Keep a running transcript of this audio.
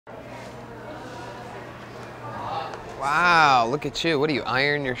Wow, look at you. What do you,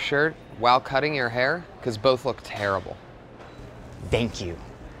 iron your shirt while cutting your hair? Because both look terrible. Thank you.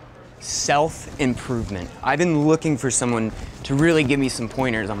 Self-improvement. I've been looking for someone to really give me some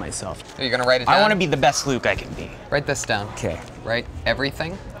pointers on myself. Are you gonna write it down? I want to be the best Luke I can be. Write this down. Okay. Write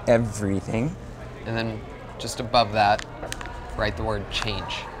everything. Everything. And then just above that, write the word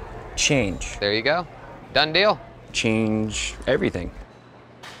change. Change. There you go. Done deal. Change everything.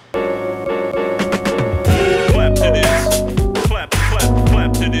 Clap to this. Clap, clap,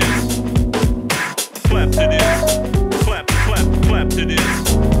 clap to this. Clap to this. Clap, clap, clap to this.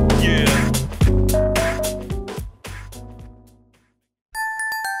 Yeah.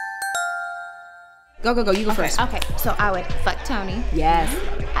 Go, go, go. You go first. Okay, so I would fuck Tony. Yes.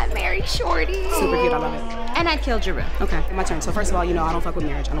 I'd marry Shorty. Super cute. I love it. And I'd kill Jeru. Okay, my turn. So first of all, you know, I don't fuck with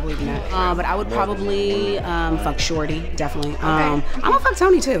marriage. I don't believe in that. But I would probably fuck Shorty, definitely. I'm gonna fuck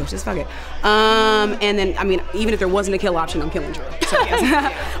Tony too. Just fuck it. And then, I mean, even if there wasn't a kill option, I'm killing Jeru. So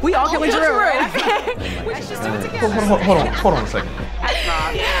yes. We all killing Jeru, right? Let's just do it together. Hold on a second.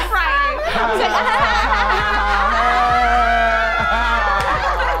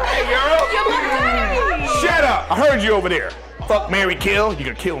 Shut up! I heard you over there. Fuck, marry, kill. You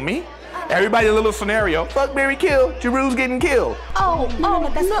gonna kill me? Everybody a little scenario. Fuck, marry, kill. Jeru's getting killed.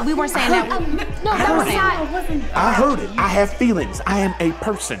 That's, we weren't saying that. No, that was not. I heard it. I have feelings. I am a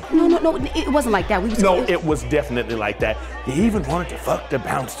person. No, it wasn't like that. No, it was definitely like that. You even wanted to fuck the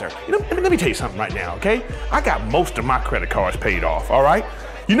bouncer. You know, let me tell you something right now, okay? I got most of my credit cards paid off, all right?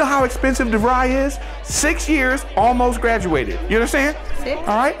 You know how expensive DeVry is? 6 years, almost graduated. You understand? 6?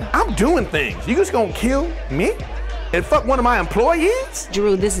 All right? I'm doing things. You just gonna kill me? And fuck one of my employees?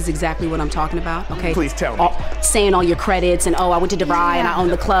 Jeru, this is exactly what I'm talking about, okay? Please tell me. Saying all your credits and, oh, I went to DeVry and I own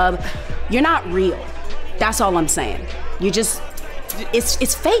the club. You're not real. That's all I'm saying. You just,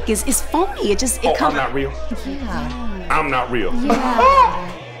 it's fake, it's phony. It comes. I'm not real? Yeah. I'm not real.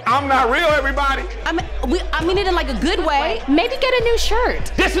 Yeah. I'm not real, everybody. I mean it in like a good way. Maybe get a new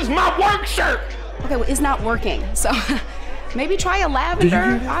shirt. This is my work shirt. Okay, well, it's not working, so maybe try a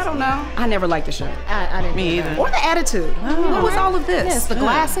lavender. I don't know. I never liked the shirt. I didn't. Me either. Or the attitude. What was all of this? Yes, the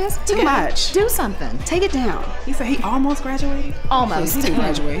glasses. Too much. Do something. Take it down. He said he almost graduated? Almost. He didn't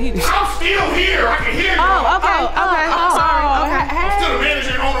graduate. I'm still here. I can hear you. Okay. I'm still the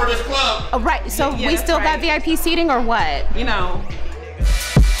manager and owner of this club. Oh, right. So we still got VIP seating or what? You know.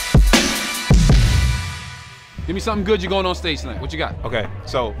 Give me something good you're going on stage tonight. What you got? Okay,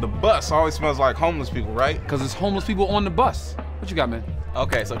 so the bus always smells like homeless people, right? Because it's homeless people on the bus. What you got, man?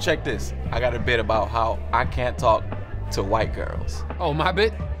 Okay, so check this. I got a bit about how I can't talk to white girls. Oh, my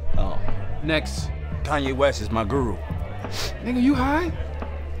bit? Oh. Next. Kanye West is my guru. Nigga, you high?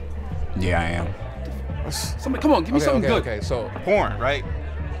 Yeah, I am. Somebody, come on, give me something good. Okay, so porn, right?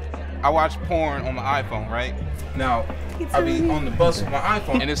 I watch porn on my iPhone, right? Now, I be on the bus with my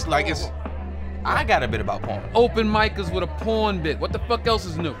iPhone, and it's like I got a bit about porn. Open micers with a porn bit. What the fuck else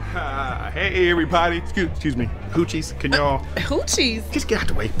is new? Hey, everybody. Excuse me. Hoochies, can y'all... Hoochies? Just get out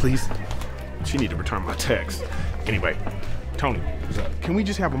the way, please. She need to return my text. Anyway, Tony, can we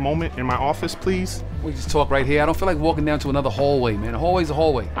just have a moment in my office, please? We just talk right here. I don't feel like walking down to another hallway, man. A hallway's a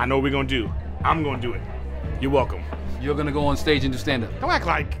hallway. I know what we're gonna do. I'm gonna do it. You're welcome. You're gonna go on stage and do stand-up. Don't act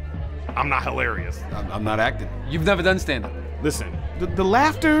like I'm not hilarious. I'm not acting. You've never done stand-up. Listen, the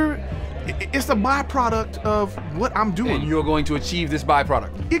laughter, it's a byproduct of what I'm doing. And you're going to achieve this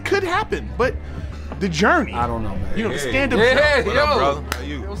byproduct. It could happen, but the journey. I don't know, man. You know, the stand-up. Yeah, What up, brother? How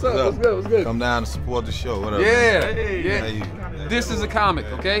you? What's up? What's good? Come down to support the show. What up? Yeah, man? yeah. How you? This is a comic,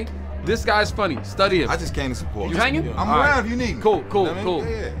 okay? This guy's funny. Study him. I just came to support. You hanging? I'm All around right. if you need me. Cool. You know what I mean?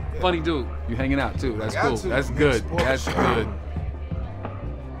 Yeah. Funny dude. You hanging out too. That's Got cool. to. That's I'm good. gonna support That's the show. good.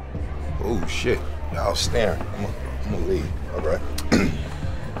 Oh shit. Y'all staring. I'm gonna leave. All right.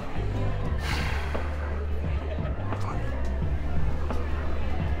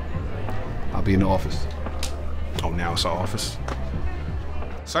 I'll be in the office. Oh, now it's our office.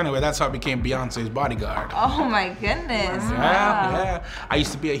 So anyway, that's how I became Beyonce's bodyguard. Oh my goodness. Yeah. I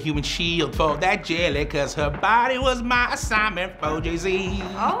used to be a human shield for that jelly, cause her body was my assignment for Jay-Z.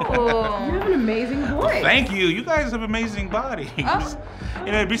 Oh. You have an amazing voice. Thank you. You guys have amazing bodies. Oh.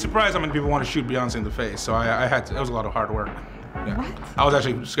 You know, you'd be surprised how many people want to shoot Beyonce in the face. So I had to, it was a lot of hard work. Yeah. What? I was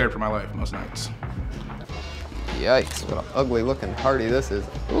actually scared for my life most nights. Yikes, what an ugly looking party this is.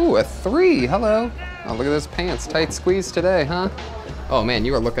 Ooh, a 3, hello. Oh, look at those pants, tight squeeze today, huh? Oh man,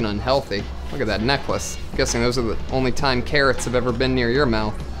 you are looking unhealthy. Look at that necklace. I'm guessing those are the only time carrots have ever been near your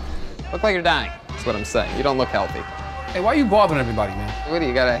mouth. Look like you're dying, that's what I'm saying. You don't look healthy. Hey, why are you bothering everybody, man? What do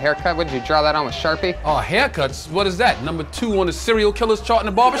you got, a haircut? What, did you draw that on with Sharpie? Oh, haircuts? What is that? Number 2 on the serial killers chart in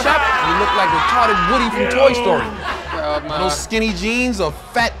the barbershop? You look like retarded Woody from Toy Story. Those skinny jeans or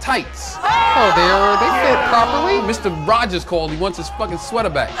fat tights? Oh, they fit properly. Mr. Rogers called. He wants his fucking sweater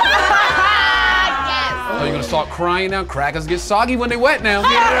back. Oh, you're gonna start crying now? Crackers get soggy when they wet now.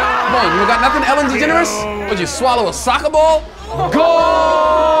 Come on, you got nothing, Ellen DeGeneres? Would you swallow a soccer ball?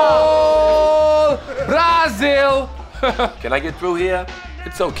 Goal! Brazil! Can I get through here?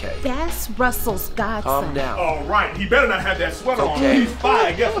 It's okay. That's Russell's godson. Calm down. All right, he better not have that sweater on. Okay. He's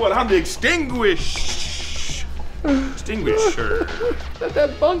fine. Guess what? I'm the extinguisher.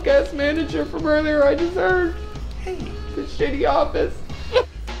 That bunk ass manager from earlier I just heard. Hey, the shitty office.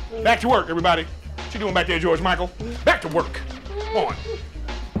 Back to work, everybody. What you doing back there, George Michael? Back to work. Come on.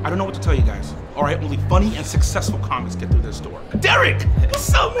 I don't know what to tell you guys. All right, only funny and successful comics get through this door. Derek,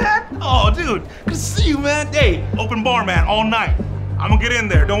 what's up, man? Oh, dude, good to see you, man. Hey, open bar, man, all night. I'm gonna get in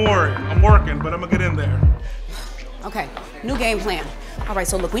there, don't worry. I'm working, but I'm gonna get in there. Okay, new game plan. All right,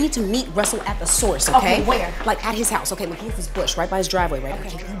 so look, we need to meet Russell at the source, okay? Okay, where? Like at his house, okay? Look, he has this bush right by his driveway, right?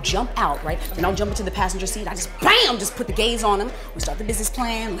 Okay, you jump out, right? Then I'll jump into the passenger seat. I just, bam, just put the gaze on him. We start the business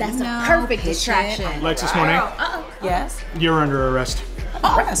plan. That's a perfect distraction. Lexus Monet, Yes? you're under arrest.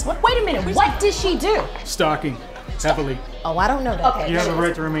 Arrest? What? Wait a minute, what did she do? Stalking. Heavily. Oh, I don't know that. Okay. You have a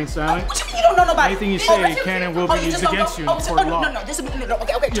right to remain silent. What you mean you don't know nobody? Anything you know, say listen, can and will be used against you in court of law. No, this is, no,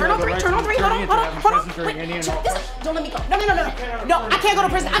 okay, turn on three, hold on. Wait, don't let me go. No, I can't go to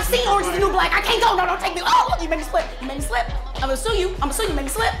prison. I've seen Orange is the New Black. I can't go, no, don't take me. Oh, look, you made me slip. I'm gonna sue you, you made me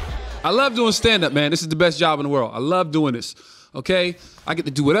slip. I love doing stand-up, man. This is the best job in the world. I love doing this, okay? I get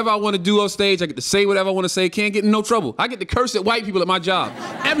to do whatever I want to do on stage. I get to say whatever I want to say. Can't get in no trouble. I get to curse at white people at my job.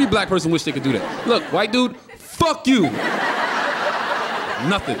 Every black person wish they could do that. Look, white dude, fuck you.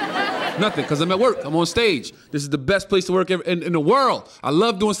 Nothing, because I'm at work. I'm on stage. This is the best place to work in the world. I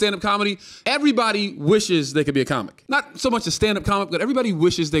love doing stand-up comedy. Everybody wishes they could be a comic. Not so much a stand-up comic, but everybody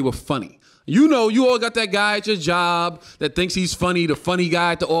wishes they were funny. You know, you all got that guy at your job that thinks he's funny, the funny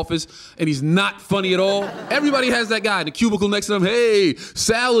guy at the office, and he's not funny at all. Everybody has that guy in the cubicle next to them. Hey,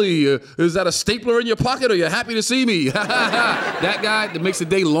 Sally, is that a stapler in your pocket or you're happy to see me? That guy that makes the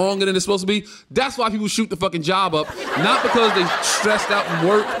day longer than it's supposed to be. That's why people shoot the fucking job up. Not because they stressed out from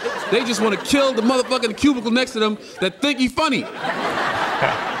work. They just want to kill the motherfucking cubicle next to them that think he's funny.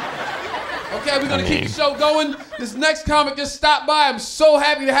 Okay, we're gonna keep the show going. This next comic just stopped by. I'm so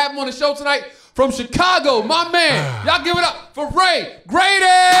happy to have him on the show tonight. From Chicago, my man. Y'all give it up for Grady!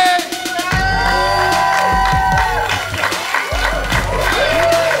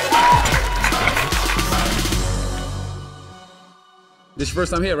 This your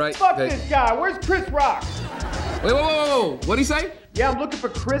first time here, right? Fuck this guy. Where's Chris Rock? Wait, whoa. What'd he say? Yeah, I'm looking for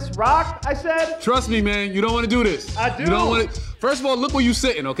Chris Rock, I said. Trust me, man, you don't want to do this. I do. You don't want to. First of all, look where you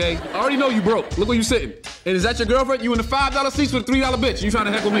sitting, okay? I already know you broke. Look where you sitting. And is that your girlfriend? You in the $5 seats with a $3 bitch. You trying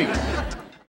to heckle me.